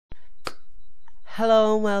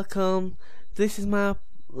Hello and welcome. This is my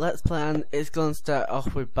Let's Play and it's going to start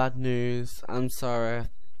off with bad news. I'm sorry,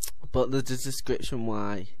 but there's a description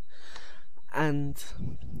why. And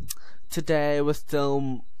today I'm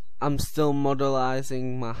still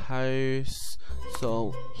modelizing my house.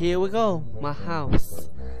 So here we go, my house.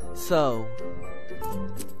 So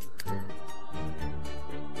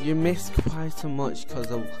you missed quite so much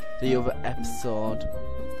because of the other episode.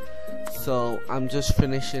 So I'm just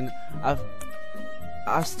finishing.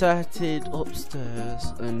 I started upstairs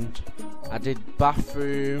and I did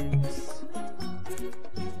bathrooms,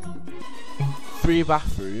 3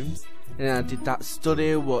 bathrooms, and then I did that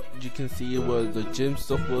study, what you can see where the gym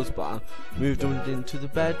stuff was, but I moved them into the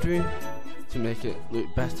bedroom to make it look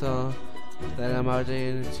better. Then I'm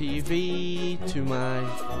adding a TV to my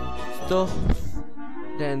stuff.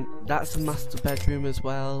 Then that's a master bedroom as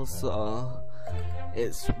well, so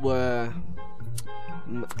it's where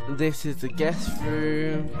this is the guest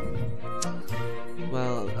room.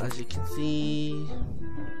 Well, as you can see,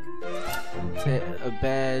 a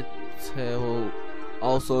bed, table,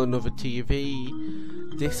 also another TV.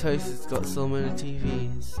 This house has got so many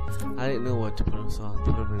TVs. I didn't know where to put them, so I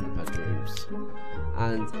put them in the bedrooms.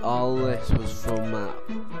 And all this was from my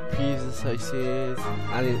previous houses.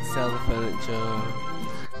 I didn't sell the furniture.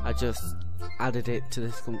 I just added it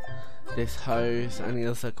to this house, and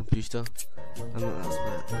also a computer. I'm not that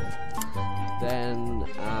smart. Then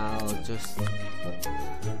I'll just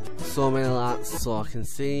so many lights so I can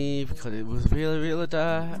see, because it was really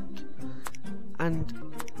dark. And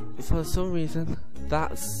for some reason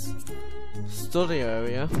that study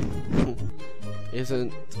area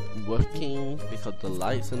isn't working because the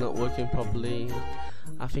lights are not working properly.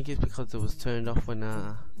 I think it's because it was turned off when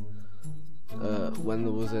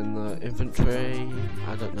it was in the inventory.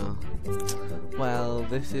 I don't know. Well,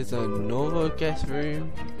 this is another guest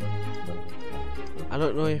room. I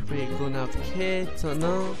don't know if we're gonna have kids or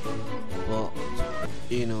not, but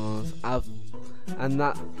you know, and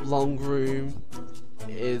that long room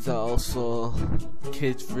is also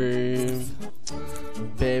kids room,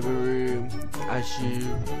 baby room. As you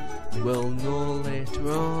will know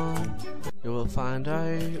later on, you will find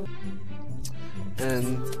out.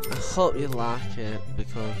 And I hope you like it,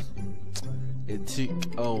 because it took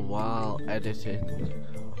a while editing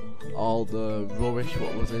all the rubbish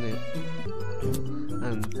what was in it.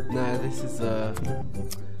 And now this is a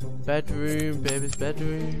bedroom, baby's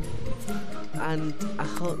bedroom, and I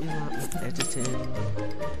hope you like my editing,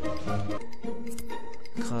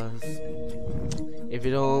 because if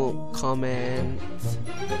you don't comment,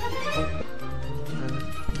 and I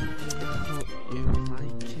hope you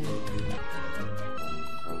like it.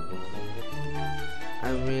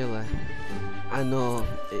 And really, I know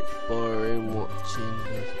it's boring watching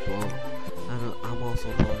this, but I'm also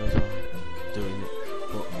bored as well doing it.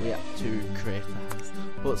 But we have to create a house.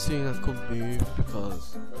 But soon I could move,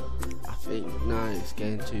 because I think now it's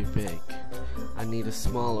getting too big. I need a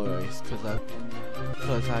smaller house, because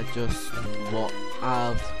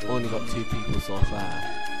I've only got 2 people so far,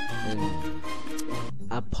 and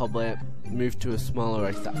I'll probably move to a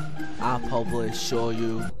smaller house that I'll probably show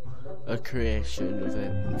you a creation of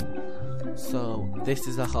it. So this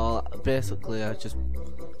is a hall. Basically I just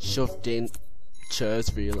shoved in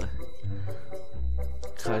chairs, really,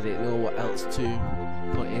 because I didn't know what else to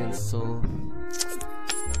put in. So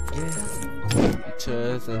yeah,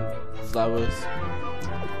 chairs and flowers.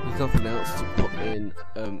 There's nothing else to put in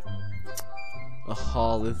a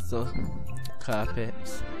hall. Is the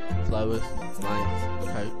carpets, flowers, lights,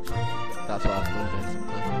 couch. That's what I've done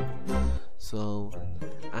basically. So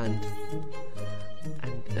and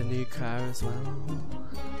a new car as well.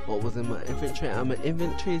 What was in my inventory? My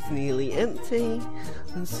inventory is nearly empty,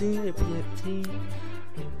 and soon it'll be empty.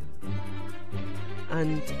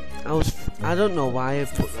 And I don't know why I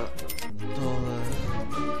put that door there,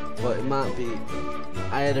 but it might be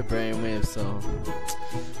I had a brainwave, so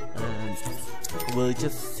we'll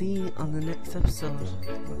just see on the next episode.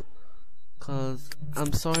 Cause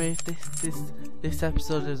I'm sorry if this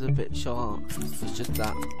episode is a bit short. It's just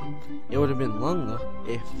that it would have been longer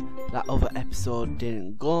if that other episode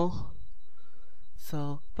didn't go.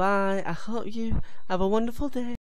 So bye. I hope you have a wonderful day.